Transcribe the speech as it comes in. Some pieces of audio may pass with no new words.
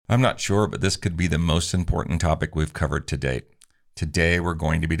I'm not sure, but this could be the most important topic we've covered to date. Today, we're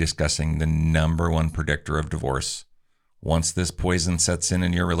going to be discussing the number one predictor of divorce. Once this poison sets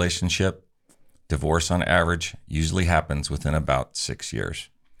in your relationship, divorce on average usually happens within about 6 years.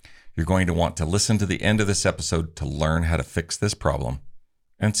 You're going to want to listen to the end of this episode to learn how to fix this problem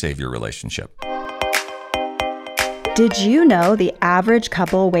and save your relationship. Did you know the average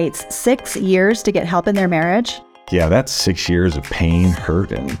couple waits 6 years to get help in their marriage? Yeah, that's 6 years of pain,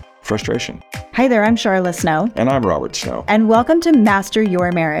 hurt, and frustration. Hi there, I'm Charla Snow. And I'm Robert Snow. And welcome to Master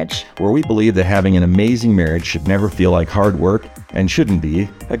Your Marriage, where we believe that having an amazing marriage should never feel like hard work and shouldn't be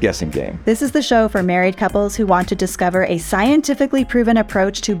a guessing game. This is the show for married couples who want to discover a scientifically proven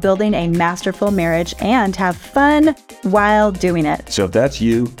approach to building a masterful marriage and have fun while doing it. So if that's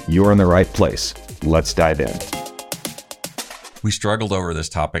you, you're in the right place. Let's dive in. We struggled over this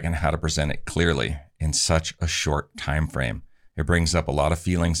topic and how to present it clearly in such a short time frame. It brings up a lot of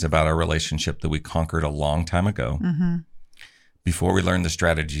feelings about our relationship that we conquered a long time ago before we learn the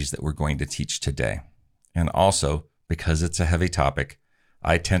strategies that we're going to teach today. And also, because it's a heavy topic,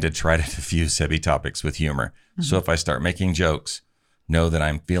 I tend to try to diffuse heavy topics with humor. So if I start making jokes, know that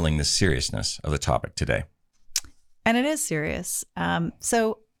I'm feeling the seriousness of the topic today. And it is serious.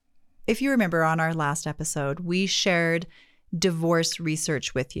 So if you remember on our last episode, we shared divorce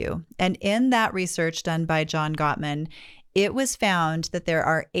research with you. And in that research done by John Gottman, it was found that there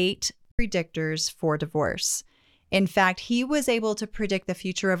are 8 predictors for divorce. In fact, he was able to predict the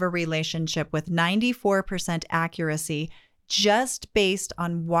future of a relationship with 94% accuracy just based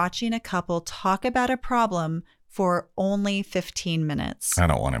on watching a couple talk about a problem for only 15 minutes. I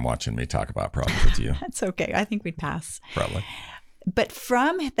don't want him watching me talk about problems with you. That's okay. I think we'd pass. Probably. But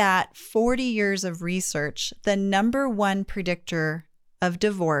from that 40 years of research, the number one predictor of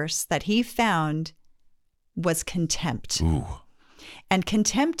divorce that he found was contempt. Ooh. And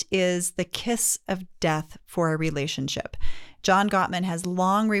contempt is the kiss of death for a relationship. John Gottman has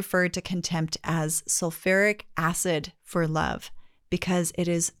long referred to contempt as sulfuric acid for love because it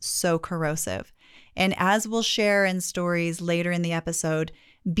is so corrosive. And as we'll share in stories later in the episode,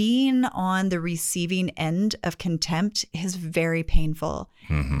 being on the receiving end of contempt is very painful.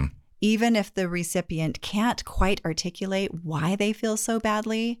 Even if the recipient can't quite articulate why they feel so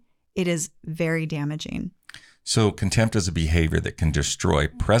badly, it is very damaging. So contempt is a behavior that can destroy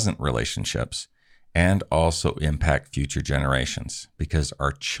present relationships and also impact future generations because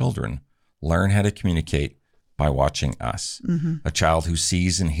our children learn how to communicate by watching us. A child who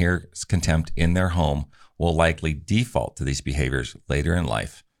sees and hears contempt in their home will likely default to these behaviors later in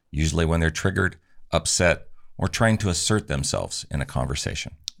life, usually when they're triggered, upset, or trying to assert themselves in a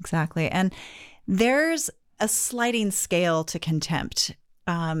conversation. Exactly. And there's a sliding scale to contempt.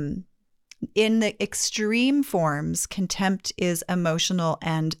 In the extreme forms, contempt is emotional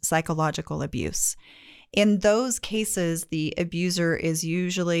and psychological abuse. In those cases, the abuser is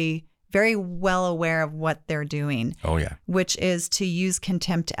usually very well aware of what they're doing. Oh, yeah. Which is to use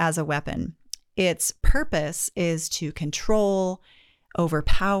contempt as a weapon. Its purpose is to control,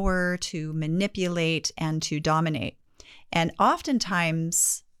 overpower, to manipulate, and to dominate. And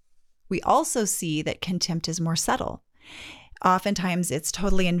oftentimes, we also see that contempt is more subtle. Oftentimes, it's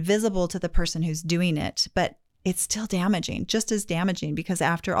totally invisible to the person who's doing it, but it's still damaging, just as damaging, because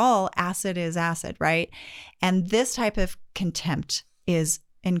after all, acid is acid, right? And this type of contempt is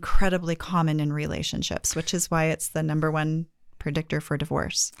incredibly common in relationships, which is why it's the number one predictor for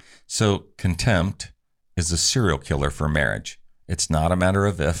divorce. So contempt is a serial killer for marriage. It's not a matter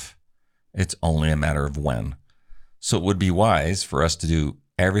of if, it's only a matter of when. So it would be wise for us to do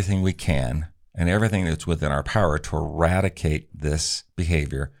everything we can and everything that's within our power to eradicate this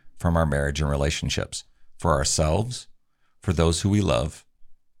behavior from our marriage and relationships for ourselves, for those who we love,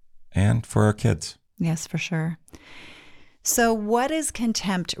 and for our kids. Yes, for sure. So what is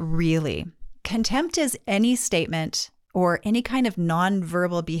contempt really? Contempt is any statement or any kind of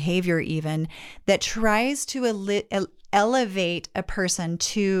nonverbal behavior even that tries to elevate a person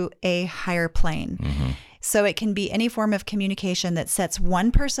to a higher plane. So it can be any form of communication that sets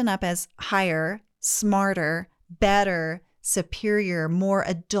one person up as higher, smarter, better, superior, more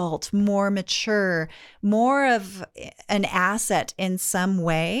adult, more mature, more of an asset in some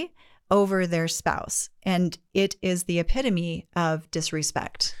way over their spouse. And it is the epitome of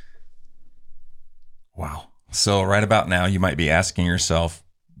disrespect. Wow. So right about now, you might be asking yourself,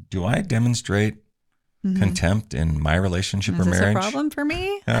 do I demonstrate contempt in my relationship or marriage? Is this a problem for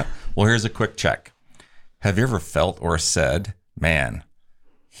me? Yeah. Well, here's a quick check. Have you ever felt or said, man,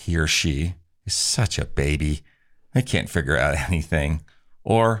 he or she is such a baby. I can't figure out anything.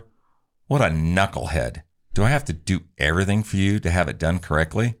 Or, what a knucklehead. Do I have to do everything for you to have it done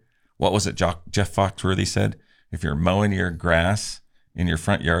correctly? What was it Jeff Foxworthy said? If you're mowing your grass in your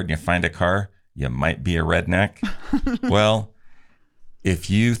front yard and you find a car, you might be a redneck. Well, if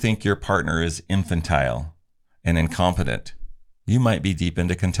you think your partner is infantile and incompetent, you might be deep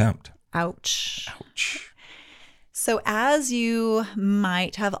into contempt. Ouch. Ouch. So as you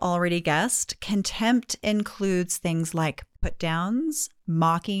might have already guessed, contempt includes things like put downs,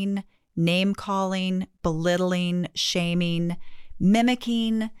 mocking, name calling, belittling, shaming,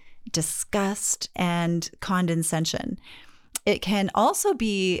 mimicking, disgust, and condescension. It can also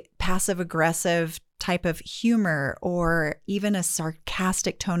be passive aggressive type of humor or even a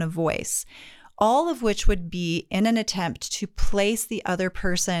sarcastic tone of voice, all of which would be in an attempt to place the other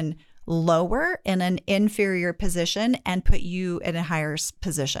person lower in an inferior position and put you in a higher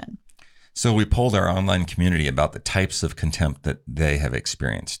position. So we polled our online community about the types of contempt that they have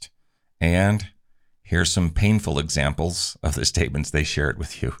experienced. And here's some painful examples of the statements they shared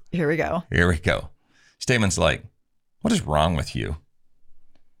with you. Here we go. Here we go. Statements like, what is wrong with you?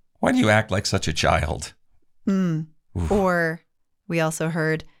 Why do you act like such a child? Or we also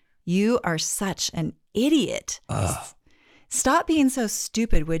heard, you are such an idiot. Stop being so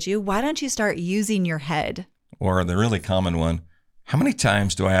stupid, would you? Why don't you start using your head? Or the really common one, how many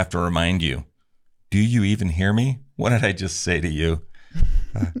times do I have to remind you? Do you even hear me? What did I just say to you?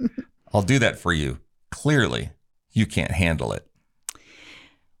 I'll do that for you. Clearly, you can't handle it.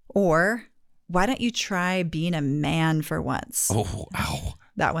 Or why don't you try being a man for once? Oh, ow.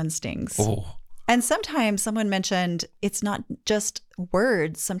 That one stings. Oh. And sometimes someone mentioned it's not just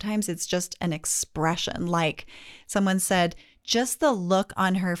words. Sometimes it's just an expression. Like someone said, just the look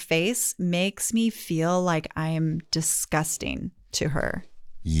on her face makes me feel like I'm disgusting to her.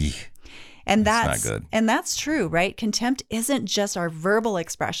 Yee. And That's not good. And that's true, right? Contempt isn't just our verbal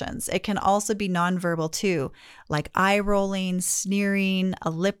expressions. It can also be nonverbal too, like eye rolling, sneering, a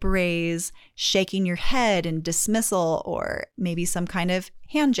lip raise, shaking your head in dismissal, or maybe some kind of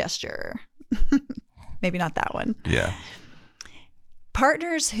hand gesture. Maybe not that one. Yeah.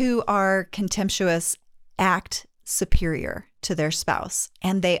 Partners who are contemptuous act superior to their spouse,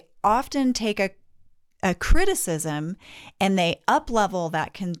 and they often take a criticism and they up-level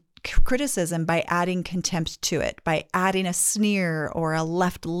that criticism by adding contempt to it, by adding a sneer or a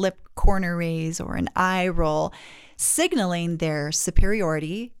left lip corner raise or an eye roll, signaling their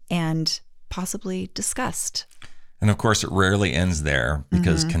superiority and possibly disgust. And of course, it rarely ends there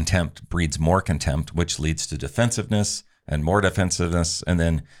because contempt breeds more contempt, which leads to defensiveness and more defensiveness, and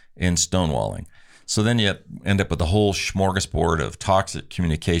then in stonewalling. So then you end up with a whole smorgasbord of toxic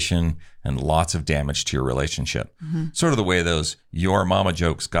communication and lots of damage to your relationship. Sort of the way those your mama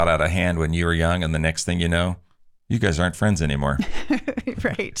jokes got out of hand when you were young, and the next thing you know, you guys aren't friends anymore.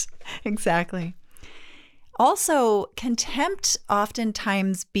 Right, exactly. Also, contempt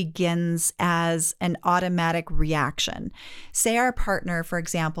oftentimes begins as an automatic reaction. Say our partner, for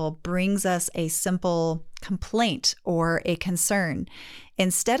example, brings us a simple complaint or a concern.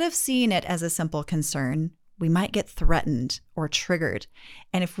 Instead of seeing it as a simple concern, we might get threatened or triggered.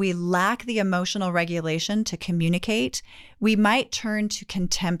 And if we lack the emotional regulation to communicate, we might turn to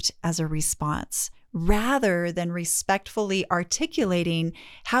contempt as a response, rather than respectfully articulating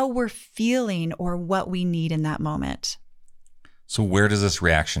how we're feeling or what we need in that moment. So where does this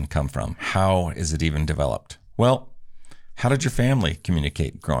reaction come from? How is it even developed? Well, how did your family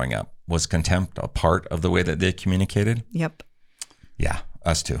communicate growing up? Was contempt a part of the way that they communicated? Yep. Yeah,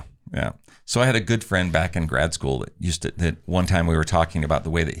 us too. Yeah. So I had a good friend back in grad school that one time we were talking about the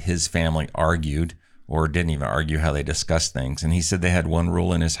way that his family argued, or didn't even argue, how they discussed things. And he said they had one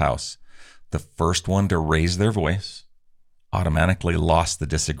rule in his house. The first one to raise their voice automatically lost the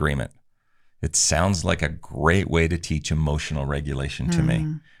disagreement. It sounds like a great way to teach emotional regulation to me.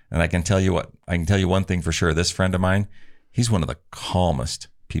 And I can tell you one thing for sure. This friend of mine, he's one of the calmest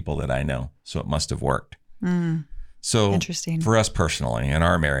people that I know. So it must have worked. So Interesting. For us personally, in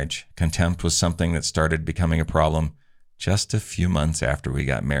our marriage, contempt was something that started becoming a problem just a few months after we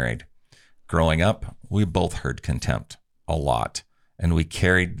got married. Growing up, we both heard contempt a lot. And we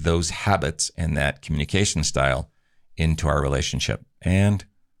carried those habits and that communication style into our relationship. And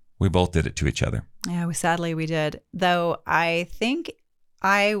we both did it to each other. Yeah, sadly we did. Though I think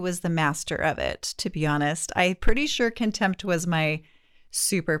I was the master of it, to be honest. I'm pretty sure contempt was my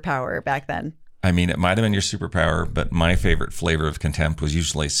superpower back then. I mean, it might have been your superpower, but my favorite flavor of contempt was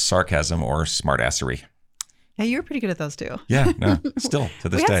usually sarcasm or smartassery. Yeah, you were pretty good at those too. Yeah, no, still to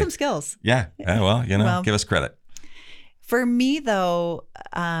this we day. had some skills. Yeah, well, give us credit. For me, though,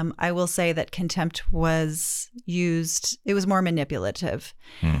 I will say that contempt was used, it was more manipulative.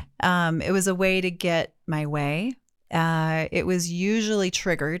 It was a way to get my way. It was usually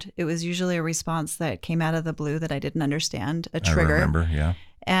triggered. It was usually a response that came out of the blue that I didn't understand, a trigger. I remember, yeah.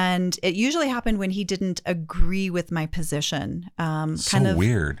 And it usually happened when he didn't agree with my position. So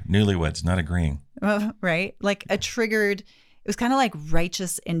weird. Newlyweds not agreeing. Right? Like a triggered, it was kind of like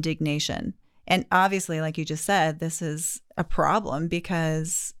righteous indignation. And obviously, like you just said, this is a problem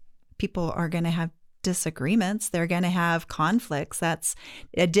because people are going to have disagreements. They're going to have conflicts. That's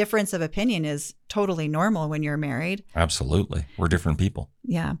a difference of opinion is totally normal when you're married. Absolutely. We're different people.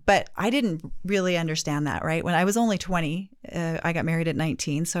 Yeah. But I didn't really understand that, right? When I was only 20, I got married at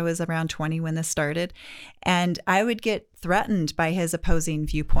 19. So I was around 20 when this started. And I would get threatened by his opposing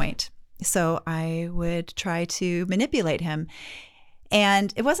viewpoint. So I would try to manipulate him.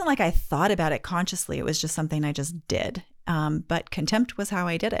 And it wasn't like I thought about it consciously. It was just something I just did. But contempt was how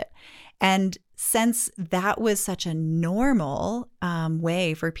I did it. And since that was such a normal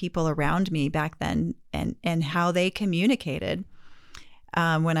way for people around me back then and how they communicated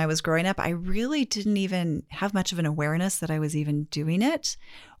when I was growing up, I really didn't even have much of an awareness that I was even doing it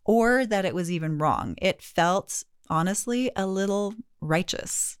or that it was even wrong. It felt, honestly, a little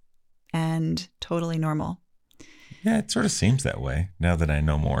righteous and totally normal. Yeah, it sort of seems that way now that I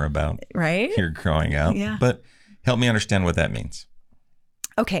know more about your growing up. Yeah. But help me understand what that means.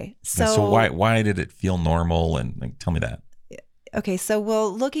 Okay, so why did it feel normal? And like, tell me that. Okay, so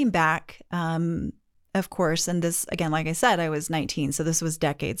looking back, of course, and this again, like I said, I was 19, so this was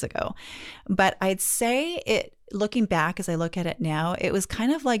decades ago. But I'd say looking back, as I look at it now, it was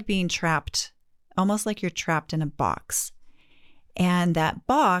kind of like being trapped, almost like you're trapped in a box, and that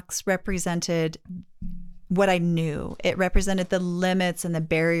box represented what I knew. It represented the limits and the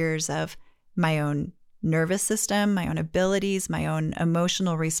barriers of my own nervous system, my own abilities, my own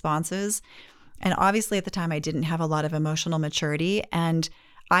emotional responses. And obviously at the time I didn't have a lot of emotional maturity, and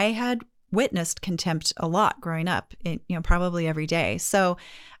I had witnessed contempt a lot growing up, probably every day. So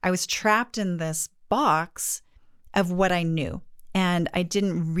I was trapped in this box of what I knew. And I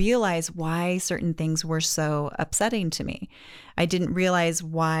didn't realize why certain things were so upsetting to me. I didn't realize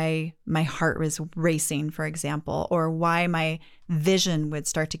why my heart was racing, for example, or why my vision would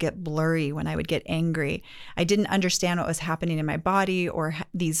start to get blurry when I would get angry. I didn't understand what was happening in my body or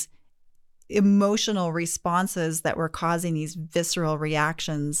these emotional responses that were causing these visceral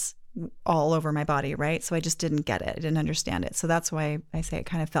reactions all over my body, right? So I just didn't get it. I didn't understand it. So that's why I say it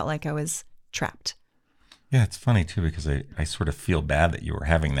kind of felt like I was trapped. Yeah, it's funny too, because I sort of feel bad that you were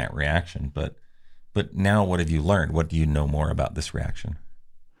having that reaction, but now what have you learned? What do you know more about this reaction?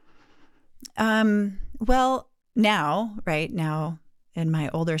 Well, now in my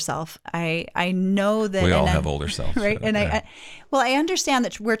older self, I know that we all have older selves, right? So, and yeah. I understand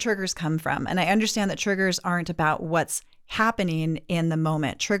that where triggers come from, and I understand that triggers aren't about what's happening in the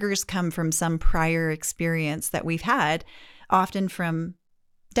moment. Triggers come from some prior experience that we've had, often from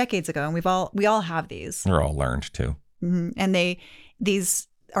decades ago, and we all have these. They're all learned too. Mm-hmm. And these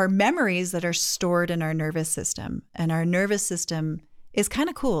are memories that are stored in our nervous system, and our nervous system is kind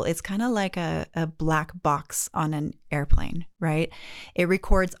of cool. It's kind of like a black box on an airplane, right? It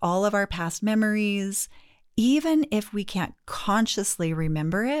records all of our past memories. Even if we can't consciously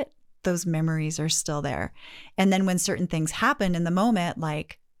remember it, those memories are still there. And then when certain things happen in the moment,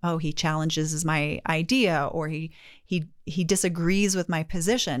 like, oh, he challenges my idea, or he disagrees with my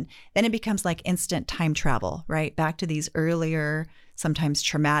position, then it becomes like instant time travel, right? Back to these earlier, sometimes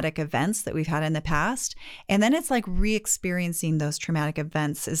traumatic events that we've had in the past. And then it's like re-experiencing those traumatic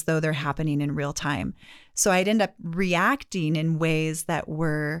events as though they're happening in real time. So I'd end up reacting in ways that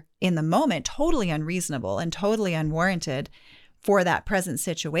were in the moment totally unreasonable and totally unwarranted for that present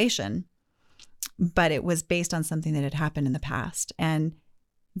situation. But it was based on something that had happened in the past. And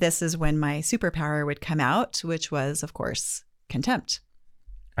this is when my superpower would come out, which was, of course, contempt.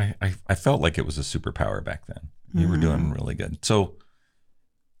 I felt like it was a superpower back then. You were doing really good. So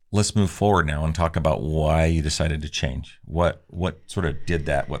let's move forward now and talk about why you decided to change. What sort of did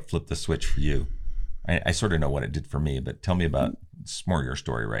that? What flipped the switch for you? I sort of know what it did for me, but tell me about more your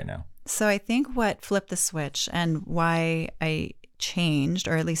story right now. So I think what flipped the switch and why I changed,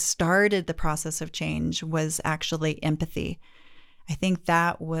 or at least started the process of change, was actually empathy. I think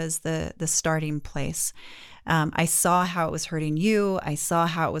that was the starting place. I saw how it was hurting you. I saw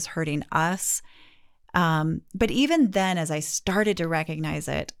how it was hurting us. But even then, as I started to recognize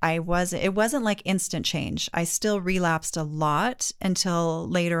it, it wasn't like instant change. I still relapsed a lot until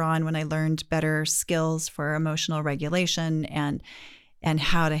later on when I learned better skills for emotional regulation and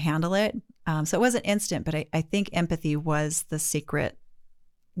how to handle it. So it wasn't instant, but I think empathy was the secret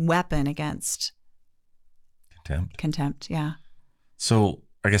weapon against Contempt. Yeah. So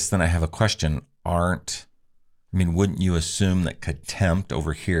I guess then I have a question. Aren't I mean, wouldn't you assume that contempt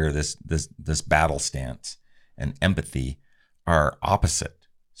over here, this battle stance, and empathy are opposite?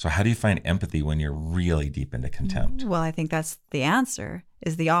 So how do you find empathy when you're really deep into contempt? Well, I think that's the answer,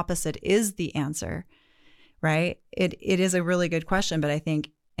 is the opposite is the answer, right? It is a really good question, but I think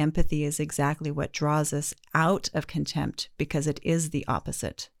empathy is exactly what draws us out of contempt, because it is the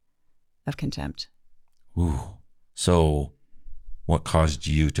opposite of contempt. Ooh. So what caused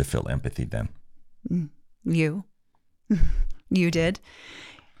you to feel empathy then? You did.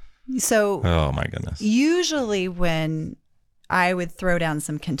 So, oh my goodness. Usually when I would throw down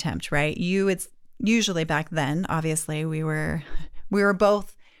some contempt, right? It's usually back then, obviously we were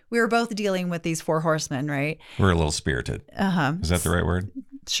both dealing with these 4 horsemen, right? We're a little spirited. Is that the right word?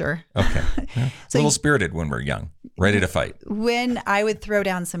 Sure. Okay. Yeah. So a little spirited when we're young, ready to fight. When I would throw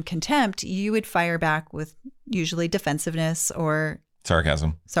down some contempt, you would fire back with usually defensiveness or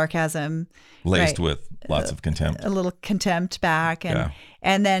sarcasm, laced right, with lots of contempt. A little contempt back,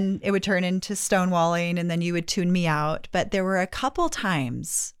 and then it would turn into stonewalling, and then you would tune me out. But there were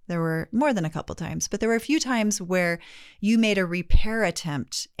more than a couple times, but there were a few times where you made a repair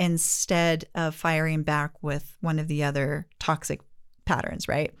attempt instead of firing back with one of the other toxic patterns,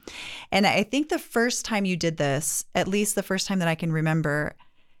 right? And I think the first time you did this, at least the first time that I can remember,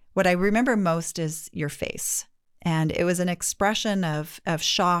 what I remember most is your face. And it was an expression of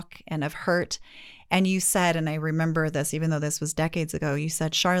shock and of hurt. And you said, and I remember this, even though this was decades ago, you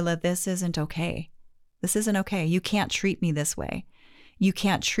said, Sharla, this isn't okay. This isn't okay. You can't treat me this way. You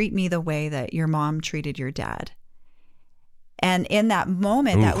can't treat me the way that your mom treated your dad. And in that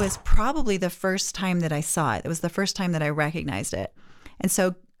moment, Oof. That was probably the first time that I saw it. It was the first time that I recognized it. And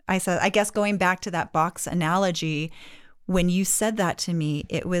so I said, I guess going back to that box analogy, when you said that to me,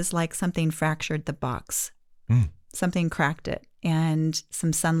 it was like something fractured the box. Something cracked it, and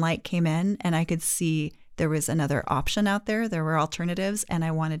some sunlight came in, and I could see there was another option out there. There were alternatives, and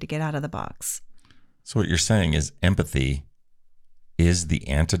I wanted to get out of the box. So what you're saying is empathy is the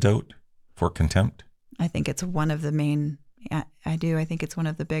antidote for contempt? I think it's one of the main, I think it's one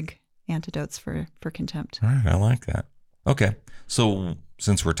of the big antidotes for contempt. All right, I like that. Okay, so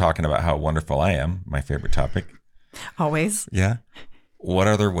since we're talking about how wonderful I am, my favorite topic. Always. Yeah. What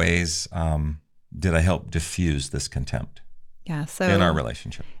other ways did I help diffuse this contempt? Yeah, so in our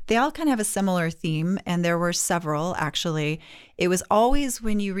relationship, they all kind of have a similar theme, and there were several actually. It was always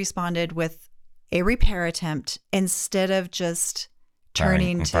when you responded with a repair attempt instead of just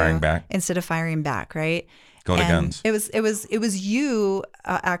firing back. Instead of firing back, right? Go to guns. It was you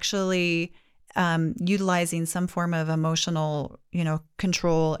actually utilizing some form of emotional,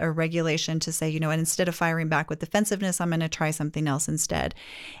 control or regulation to say, and instead of firing back with defensiveness, I'm going to try something else instead.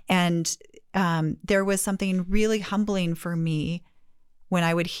 And there was something really humbling for me when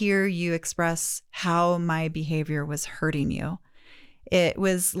I would hear you express how my behavior was hurting you. It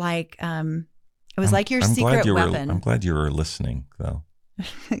was like like your secret weapon. I'm glad you were listening, though.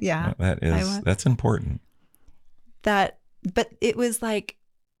 Yeah, that's important. But it was like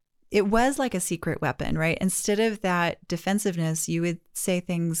a secret weapon, right? Instead of that defensiveness, you would say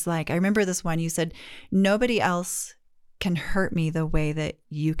things like, I remember this one. You said, "Nobody else can hurt me the way that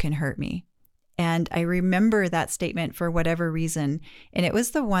you can hurt me." And I remember that statement for whatever reason. And it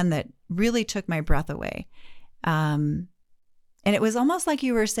was the one that really took my breath away. And it was almost like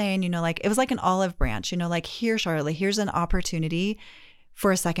you were saying, it was like an olive branch, here, Charlotte, here's an opportunity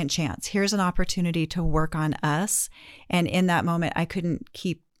for a second chance. Here's an opportunity to work on us. And in that moment, I couldn't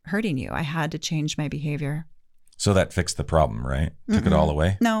keep hurting you. I had to change my behavior. So that fixed the problem, right? Took it all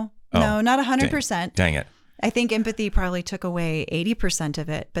away? No, not 100%. Dang it. I think empathy probably took away 80% of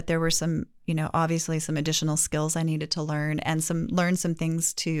it, but there were some, obviously some additional skills I needed to learn and learn some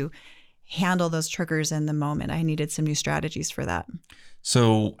things to handle those triggers in the moment. I needed some new strategies for that.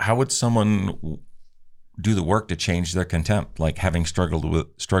 So how would someone do the work to change their contempt? Like, having struggled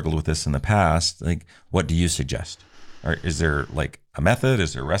with this in the past, like, what do you suggest? Or is there like a method?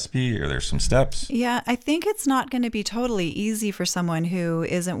 Is there a recipe? Are there some steps? Yeah, I think it's not going to be totally easy for someone who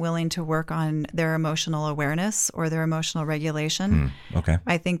isn't willing to work on their emotional awareness or their emotional regulation. Okay.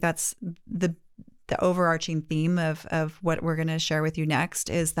 I think that's the overarching theme of what we're going to share with you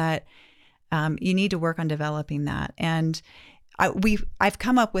next, is that you need to work on developing that. And I've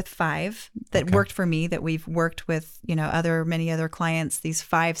come up with 5 that worked for me, that we've worked with, many other clients, these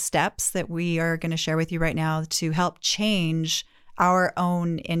 5 steps that we are going to share with you right now to help change our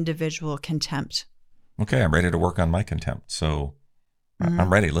own individual contempt. Okay, I'm ready to work on my contempt. So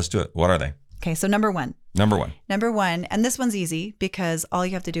I'm ready. Let's do it. What are they? Okay, so number 1, Number one, and this one's easy because all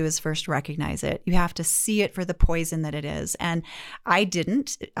you have to do is first recognize it. You have to see it for the poison that it is. And I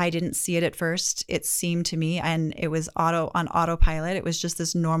didn't see it at first. It seemed to me, and it was on autopilot. It was just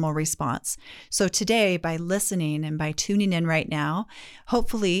this normal response. So today, by listening and by tuning in right now,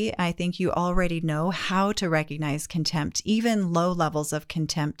 hopefully, I think you already know how to recognize contempt, even low levels of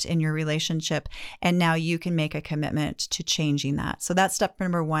contempt in your relationship. And now you can make a commitment to changing that. So that's step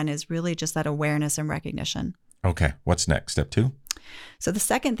number one, is really just that awareness and recognition. Okay. What's next? Step 2? So the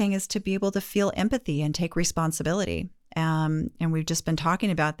second thing is to be able to feel empathy and take responsibility. And we've just been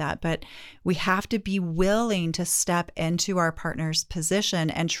talking about that, but we have to be willing to step into our partner's position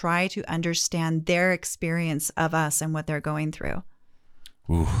and try to understand their experience of us and what they're going through.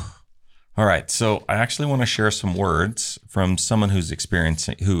 Ooh. All right. So I actually want to share some words from someone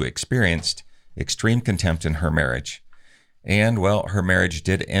who experienced extreme contempt in her marriage. And, well, her marriage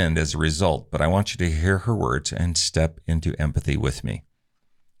did end as a result, but I want you to hear her words and step into empathy with me.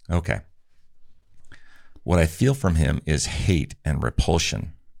 Okay. What I feel from him is hate and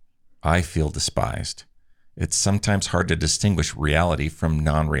repulsion. I feel despised. It's sometimes hard to distinguish reality from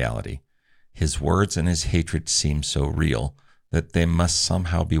non-reality. His words and his hatred seem so real that they must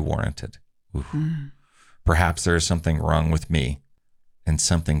somehow be warranted. Perhaps there is something wrong with me and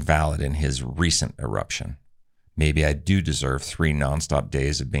something valid in his recent eruption. Maybe I do deserve 3 nonstop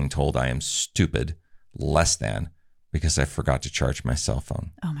days of being told I am stupid, less than, because I forgot to charge my cell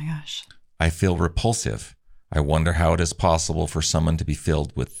phone. Oh my gosh. I feel repulsive. I wonder how it is possible for someone to be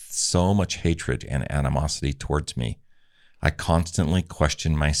filled with so much hatred and animosity towards me. I constantly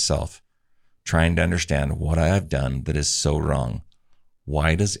question myself, trying to understand what I have done that is so wrong.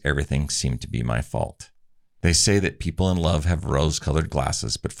 Why does everything seem to be my fault? They say that people in love have rose-colored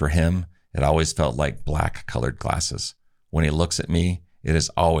glasses, but for him, it always felt like black-colored glasses. When he looks at me, it is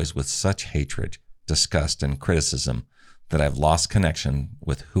always with such hatred, disgust, and criticism that I've lost connection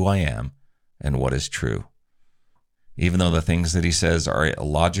with who I am and what is true. Even though the things that he says are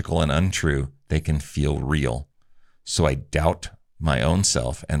illogical and untrue, they can feel real. So I doubt my own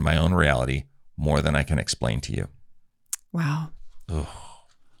self and my own reality more than I can explain to you. Wow. Ugh.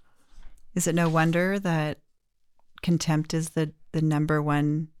 Is it no wonder that contempt is the number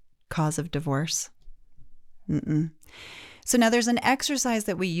one cause of divorce? So now there's an exercise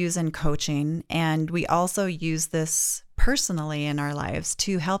that we use in coaching, and we also use this personally in our lives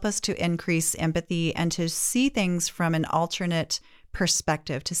to help us to increase empathy and to see things from an alternate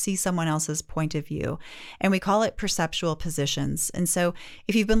perspective, to see someone else's point of view. And we call it perceptual positions. And so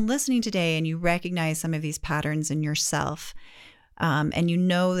if you've been listening today and you recognize some of these patterns in yourself, and you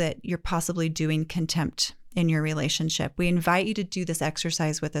know that you're possibly doing contempt in your relationship, we invite you to do this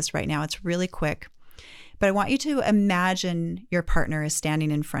exercise with us right now. It's really quick, but I want you to imagine your partner is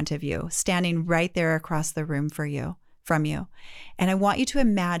standing in front of you, standing right there across the room from you. And I want you to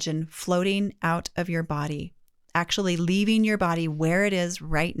imagine floating out of your body, actually leaving your body where it is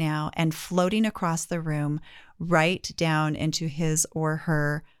right now and floating across the room, right down into his or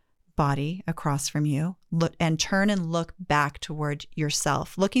her body across from you. Look and turn and look back toward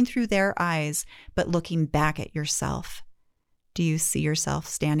yourself, looking through their eyes, but looking back at yourself. Do you see yourself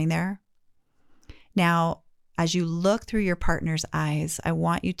standing there? Now, as you look through your partner's eyes, I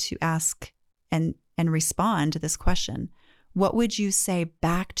want you to ask and respond to this question. What would you say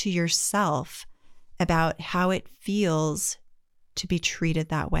back to yourself about how it feels to be treated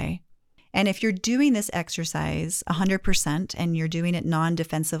that way? And if you're doing this exercise 100% and you're doing it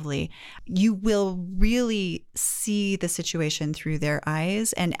non-defensively, you will really see the situation through their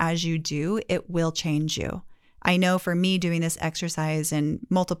eyes. And as you do, it will change you. I know for me, doing this exercise in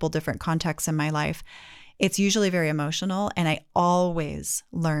multiple different contexts in my life, it's usually very emotional, and I always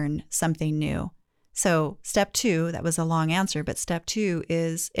learn something new. So step 2, that was a long answer, but step 2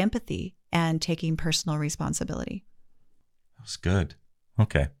 is empathy and taking personal responsibility. That's good.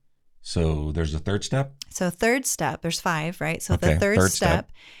 Okay. So there's a third step? So third step, there's 5, right? So Okay, the third third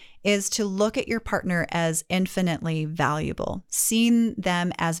step is to look at your partner as infinitely valuable. Seeing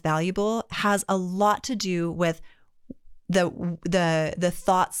them as valuable has a lot to do with the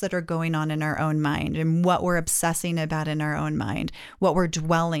thoughts that are going on in our own mind and what we're obsessing about in our own mind, what we're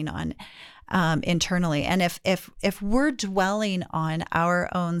dwelling on internally. And if we're dwelling on our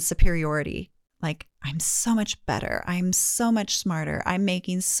own superiority, like I'm so much better, I'm so much smarter, I'm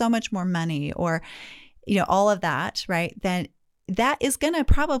making so much more money, or all of that, right? Then that is going to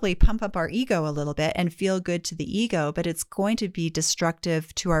probably pump up our ego a little bit and feel good to the ego, but it's going to be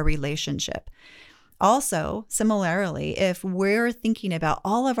destructive to our relationship. Also, similarly, if we're thinking about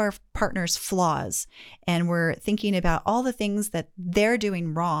all of our partner's flaws and we're thinking about all the things that they're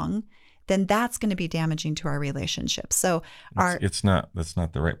doing wrong, then that's going to be damaging to our relationship. So that's not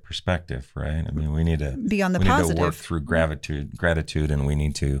the right perspective, right? I mean, we need to be on the we positive. need to work through gratitude, and we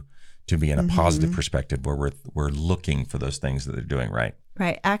need to be in a positive perspective where we're looking for those things that they're doing right.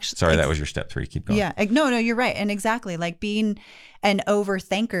 Right. Actually, sorry, that was your step 3. Keep going. Yeah. No, you're right. And exactly, like being an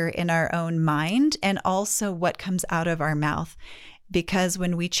overthinker in our own mind and also what comes out of our mouth. Because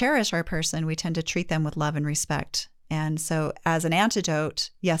when we cherish our person, we tend to treat them with love and respect. And so as an antidote,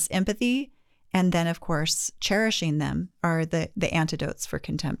 yes, empathy, and then of course, cherishing them are the antidotes for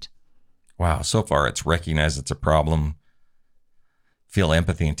contempt. Wow. So far, it's recognize it's a problem, feel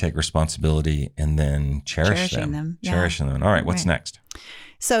empathy and take responsibility, and then cherishing them. Yeah. Cherishing them. All right. What's next?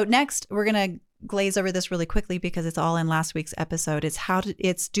 So next, we're going to glaze over this really quickly because it's all in last week's episode.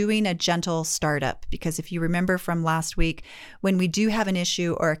 It's doing a gentle startup. Because if you remember from last week, when we do have an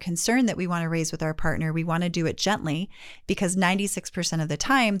issue or a concern that we want to raise with our partner, we want to do it gently, because 96% of the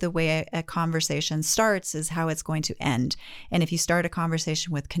time, the way a conversation starts is how it's going to end. And if you start a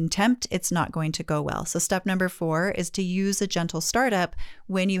conversation with contempt, it's not going to go well. So step number 4 is to use a gentle startup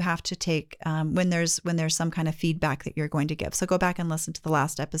when you have to take, when there's some kind of feedback that you're going to give. So go back and listen to the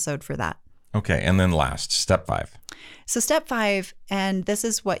last episode for that. Okay. And then last, step 5. So step 5, and this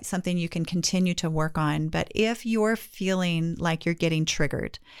is something you can continue to work on, but if you're feeling like you're getting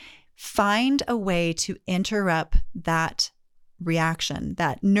triggered, find a way to interrupt that reaction,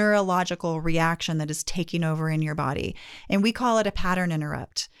 that neurological reaction that is taking over in your body. And we call it a pattern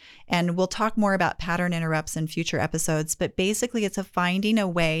interrupt. And we'll talk more about pattern interrupts in future episodes, but basically it's finding a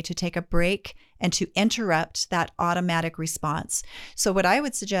way to take a break and to interrupt that automatic response. So what I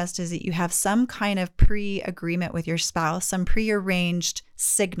would suggest is that you have some kind of pre-agreement with your spouse, some pre-arranged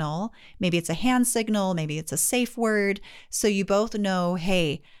signal. Maybe it's a hand signal, maybe it's a safe word. So you both know,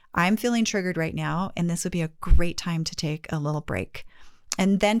 hey, I'm feeling triggered right now, and this would be a great time to take a little break.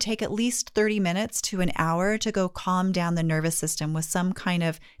 And then take at least 30 minutes to an hour to go calm down the nervous system with some kind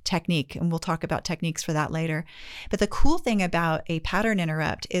of technique. And we'll talk about techniques for that later. But the cool thing about a pattern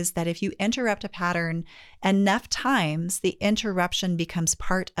interrupt is that if you interrupt a pattern enough times, the interruption becomes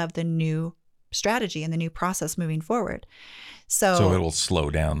part of the new strategy and the new process moving forward. So it will slow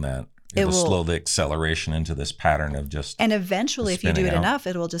down that. It will slow the acceleration into this pattern of just. And eventually, if you do it enough,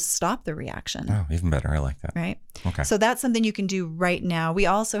 it will just stop the reaction. Oh, even better. I like that. Right. Okay. So that's something you can do right now. We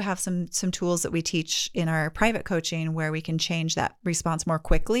also have some tools that we teach in our private coaching where we can change that response more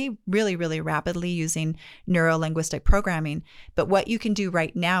quickly, really, really rapidly using neuro-linguistic programming. But what you can do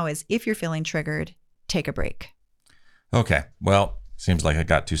right now is if you're feeling triggered, take a break. Okay. Well, seems like I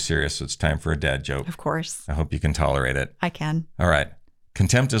got too serious, so it's time for a dad joke. Of course. I hope you can tolerate it. I can. All right.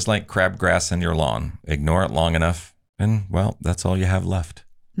 Contempt is like crabgrass in your lawn. Ignore it long enough, and well, that's all you have left.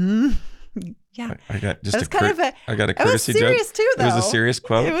 Yeah, I got just I got a courtesy joke. It was serious too, though. It was a serious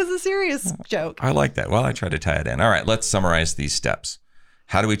quote. It was a serious joke. I like that. Well, I tried to tie it in. All right, let's summarize these steps.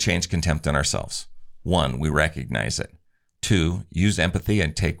 How do we change contempt in ourselves? 1, we recognize it. 2, use empathy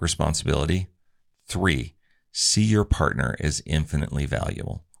and take responsibility. 3, see your partner as infinitely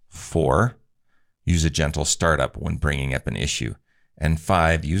valuable. 4, use a gentle startup when bringing up an issue. And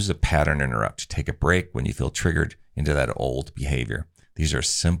 5, use a pattern interrupt. Take a break when you feel triggered into that old behavior. These are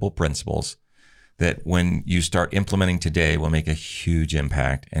simple principles that when you start implementing today will make a huge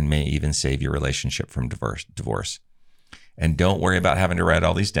impact and may even save your relationship from divorce. And don't worry about having to write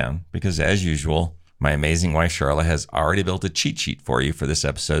all these down, because as usual, my amazing wife, Charla, has already built a cheat sheet for you for this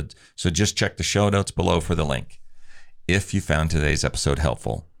episode. So just check the show notes below for the link. If you found today's episode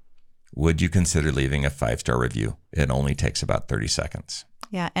helpful, would you consider leaving a 5-star review? It only takes about 30 seconds.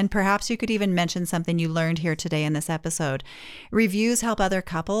 Yeah, and perhaps you could even mention something you learned here today in this episode. Reviews help other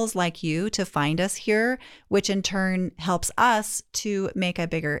couples like you to find us here, which in turn helps us to make a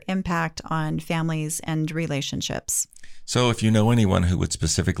bigger impact on families and relationships. So if you know anyone who would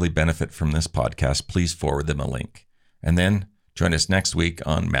specifically benefit from this podcast, please forward them a link. And then join us next week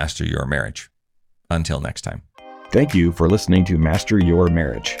on Master Your Marriage. Until next time. Thank you for listening to Master Your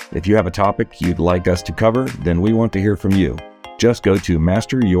Marriage. If you have a topic you'd like us to cover, then we want to hear from you. Just go to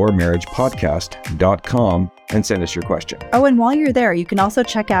masteryourmarriagepodcast.com and send us your question. Oh, and while you're there, you can also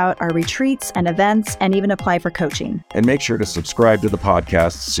check out our retreats and events and even apply for coaching. And make sure to subscribe to the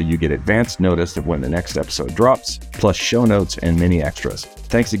podcast so you get advance notice of when the next episode drops, plus show notes and many extras.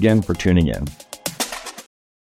 Thanks again for tuning in.